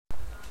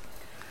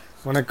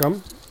வணக்கம்.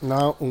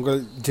 நான் உங்கள்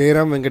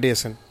ஜெயராம்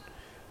வெங்கடேசன்.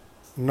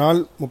 நாள்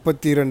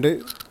 32,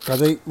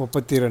 கதை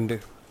 32.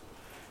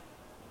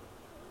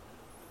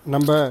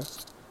 நம்ம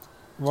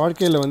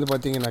வாழ்க்கையில்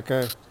பார்த்திங்கனாக்கா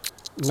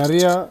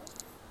நிறையா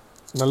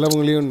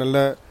நல்லவங்களையும்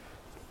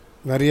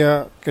நிறையா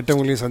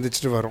கெட்டவங்களையும்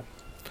சந்திச்சுட்டு வரோம்.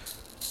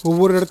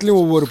 ஒவ்வொரு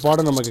இடத்துலையும் ஒவ்வொரு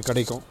பாடம் நமக்கு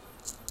கிடைக்கும்.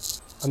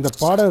 அந்த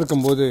பாடம்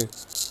இருக்கும்போது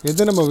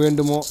எதை நம்ம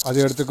வேண்டுமோ அதை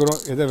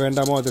எடுத்துக்கிறோம், எதை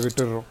வேண்டாமோ அதை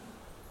விட்டுடுறோம்.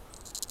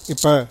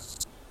 இப்போ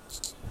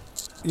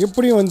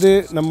எப்படியும்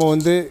நம்ம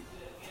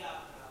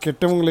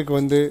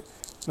கெட்டவங்களுக்கு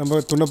நம்ம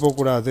துணை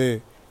போகக்கூடாது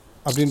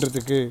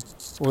அப்படின்றதுக்கு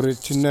ஒரு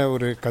சின்ன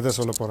கதை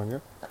சொல்ல போகிறேங்க.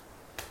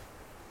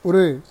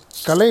 ஒரு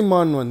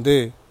கலைமான்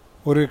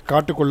ஒரு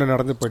காட்டுக்குள்ளே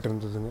நடந்து போய்ட்டு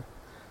இருந்ததுங்க.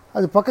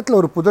 அது பக்கத்தில்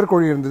ஒரு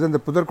புதர்கோழி இருந்தது.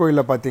 அந்த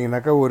புதர்கோழியில்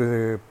பார்த்தீங்கன்னாக்கா ஒரு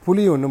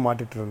புலி ஒன்று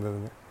மாட்டிகிட்டு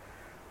இருந்ததுங்க.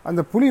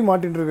 அந்த புலி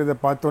மாட்டிகிட்டு இருக்கிறத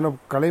பார்த்தோன்னே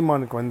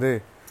கலைமானுக்கு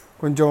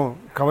கொஞ்சம்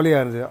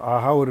கவலையாக இருந்தது.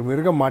 ஆஹா, ஒரு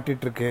மிருகம்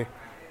மாட்டிகிட்ருக்கே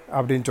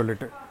அப்படின்னு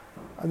சொல்லிட்டு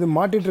அது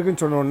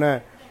மாட்டிகிட்ருக்குன்னு சொன்னோடனே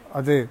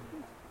அது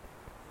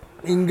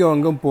இங்கே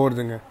அங்கே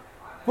போகிறதுங்க.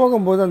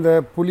 போகும்போது அந்த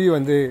புலி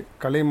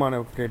கலைமானை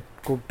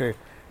கூப்பிட்டு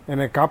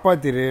என்னை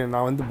காப்பாற்றிடு,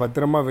 நான்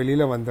பத்திரமா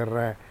வெளியில்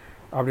வந்துடுறேன்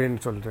அப்படின்னு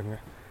சொல்லிட்டுங்க.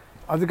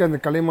 அதுக்கு அந்த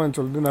கலைமான்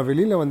சொல்லுது, நான்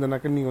வெளியில்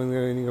வந்தேனாக்கா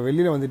நீங்கள்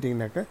வெளியில்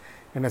வந்துட்டிங்கனாக்கா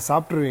என்னை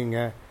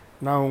சாப்பிட்ருவீங்க,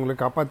 நான் உங்களை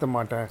காப்பாற்ற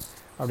மாட்டேன்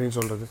அப்படின்னு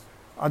சொல்கிறது.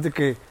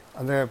 அதுக்கு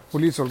அந்த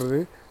புலி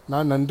சொல்கிறது,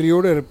 நான்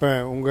நன்றியோடு இருப்பேன்,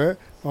 உங்கள்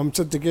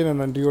வம்சத்துக்கே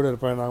நான் நன்றியோடு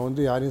இருப்பேன்,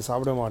 நான் யாரையும்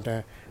சாப்பிட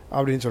மாட்டேன்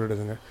அப்படின்னு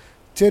சொல்லிடுதுங்க.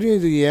 சரி,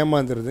 இது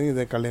ஏமாந்துருது.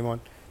 இந்த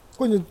கலைமான்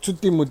கொஞ்சம்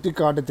சுற்றி முற்றி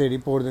காட்டை தேடி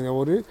போடுதுங்க.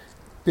 ஒரு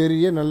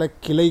பெரிய நல்ல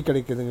கிளை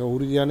கிடைக்குதுங்க,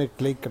 உறுதியான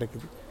கிளை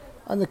கிடைக்குது.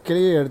 அந்த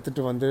கிளையை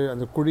எடுத்துகிட்டு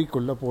அந்த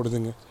குழிக்குள்ளே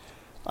போடுதுங்க.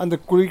 அந்த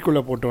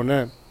குழிக்குள்ளே போட்டோன்னே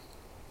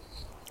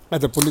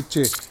அதை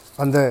புளிச்சு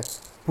அந்த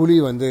புலி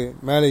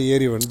மேலே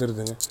ஏறி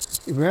வந்துடுதுங்க.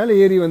 மேலே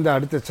ஏறி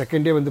அடுத்த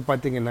செகண்டே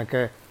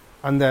பார்த்திங்கனாக்க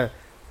அந்த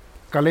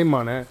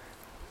கலைமானை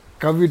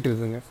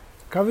கவ்விட்டுருதுங்க.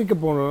 கவி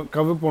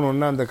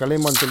போனோன்னா அந்த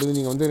கலைமான் சொல்லுது,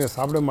 நீங்கள் என்னை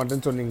சாப்பிட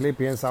மாட்டேன்னு சொன்னீங்களே,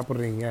 இப்போ ஏன்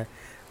சாப்பிட்றீங்க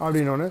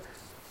அப்படின்னோடனே,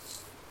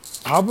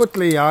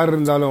 ஆபத்தில் யார்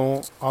இருந்தாலும்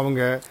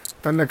அவங்க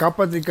தன்னை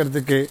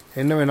காப்பாற்றிக்கிறதுக்கு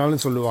என்ன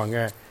வேணாலும் சொல்லுவாங்க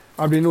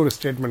அப்படின்னு ஒரு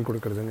ஸ்டேட்மெண்ட்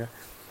கொடுக்குறதுங்க.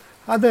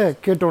 அதை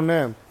கேட்டோன்னே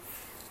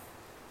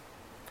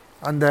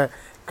அந்த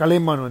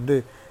கலைமான்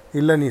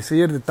இல்லை, நீ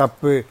செய்கிறது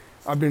தப்பு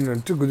அப்படின்னு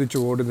நினச்சி குதித்து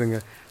ஓடுதுங்க.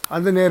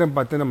 அந்த நேரம்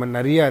பார்த்து நம்ம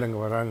நரியார்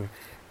அங்கே வராங்க.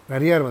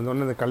 நரியார்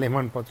வந்தோடனே அந்த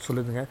கலைமான் பார்த்து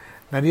சொல்லுதுங்க,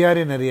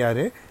 நரியாரே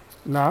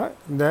நான்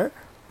இந்த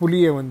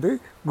புலியை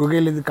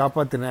குகையிலேருந்து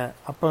காப்பாற்றினேன்.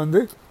 அப்போ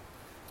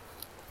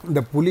இந்த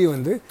புலி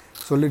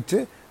சொல்லிடுச்சு,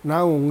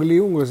 நான்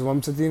உங்களையும் உங்கள்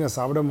வம்சத்தையும் நான்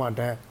சாப்பிட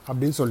மாட்டேன்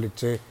அப்படின்னு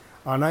சொல்லிடுச்சு.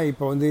 ஆனால்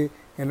இப்போ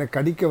என்னை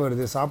கடிக்க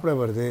வருது, சாப்பிட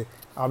வருது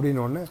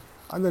அப்படின்னோடனே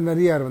அந்த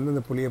நரியார்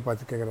அந்த புலியை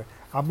பார்த்து கேட்குறேன்,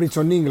 அப்படி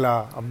சொன்னீங்களா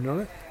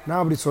அப்படின்னோடனே,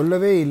 நான் அப்படி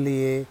சொல்லவே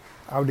இல்லையே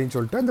அப்படின்னு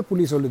சொல்லிட்டு அந்த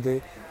புலி சொல்லுது.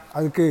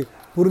 அதுக்கு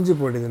புரிஞ்சு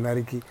போயிடுது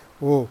நரிக்கு.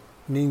 ஓ,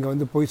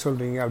 நீங்கள் பொய்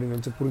சொல்கிறீங்க அப்படின்னு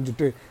நினச்சி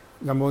புரிஞ்சுட்டு,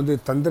 நம்ம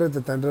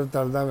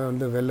தந்திரத்தால்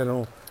தான்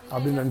வெல்லணும்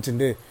அப்படின்னு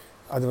நினச்சிட்டு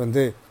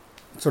அது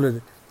சொல்லுது.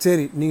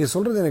 சரி, நீங்கள்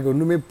சொல்கிறது எனக்கு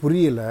ஒன்றுமே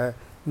புரியலை,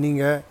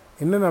 நீங்கள்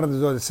என்ன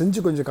நடந்ததோ அதை செஞ்சு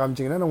கொஞ்சம்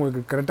காமிச்சிங்கன்னா நான்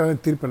உங்களுக்கு கரெக்டான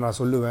தீர்ப்பை நான்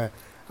சொல்லுவேன்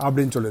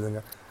அப்படின்னு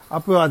சொல்லுதுங்க.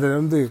 அப்போ அதை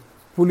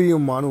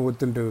புலியும் மானும்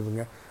ஒத்துன்ட்டு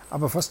இருக்குதுங்க.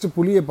 அப்போ ஃபஸ்ட்டு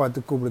புலியை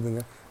பார்த்து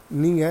கூப்பிடுதுங்க,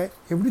 நீங்கள்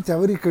எப்படி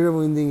தவறி கீழே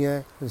விழுந்தீங்க,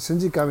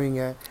 செஞ்சு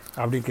காமிங்க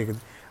அப்படின்னு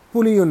கேட்குது.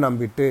 புலியும்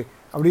நம்பிட்டு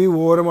அப்படியே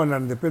ஓரமாக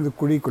நடந்து போய் அந்த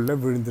குழிக்குள்ளே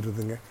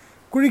விழுந்துடுதுங்க.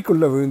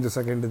 குழிக்குள்ளே விழுந்த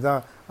செகண்டு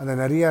தான் அந்த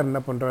நரியார் என்ன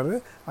பண்ணுறாரு,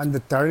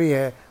 அந்த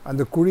தழையை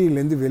அந்த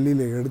குழியிலேருந்து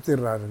வெளியில்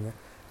எடுத்துடுறாருங்க.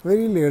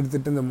 வெளியில்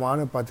எடுத்துகிட்டு அந்த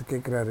மானை பார்த்து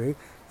கேட்குறாரு,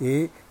 ஏ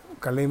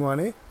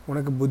கலைமானே,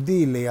 உனக்கு புத்தி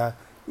இல்லையா?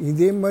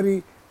 இதே மாதிரி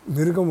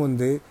மிருகம்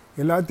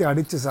எல்லாத்தையும்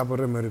அடித்து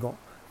சாப்பிட்ற மிருகம்,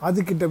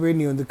 அதுக்கிட்ட போய்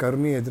நீ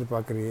கருணையை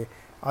எதிர்பார்க்குறியே.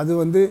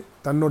 அது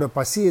தன்னோட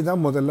பசியை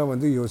தான்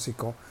முதல்ல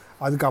யோசிக்கும்.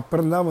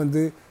 அதுக்கப்புறம்தான்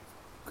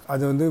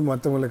அது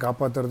மற்றவங்களை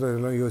காப்பாற்றுறதோ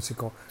இதெல்லாம்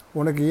யோசிக்கும்.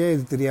 உனக்கு ஏன்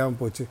இது தெரியாமல்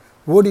போச்சு,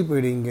 ஓடி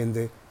போயிடு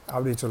இங்கேருந்து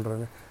அப்படின்னு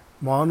சொல்கிறாங்க.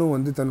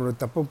 மானும் தன்னோட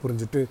தப்பை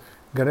புரிஞ்சுட்டு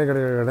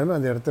கடன்னு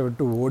அந்த இடத்த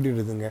விட்டு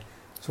ஓடிடுதுங்க.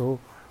 ஸோ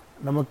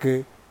நமக்கு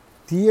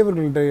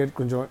தீயவர்கள்ட்ட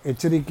கொஞ்சம்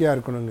எச்சரிக்கையாக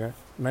இருக்கணுங்க.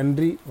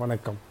 நன்றி,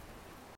 வணக்கம்.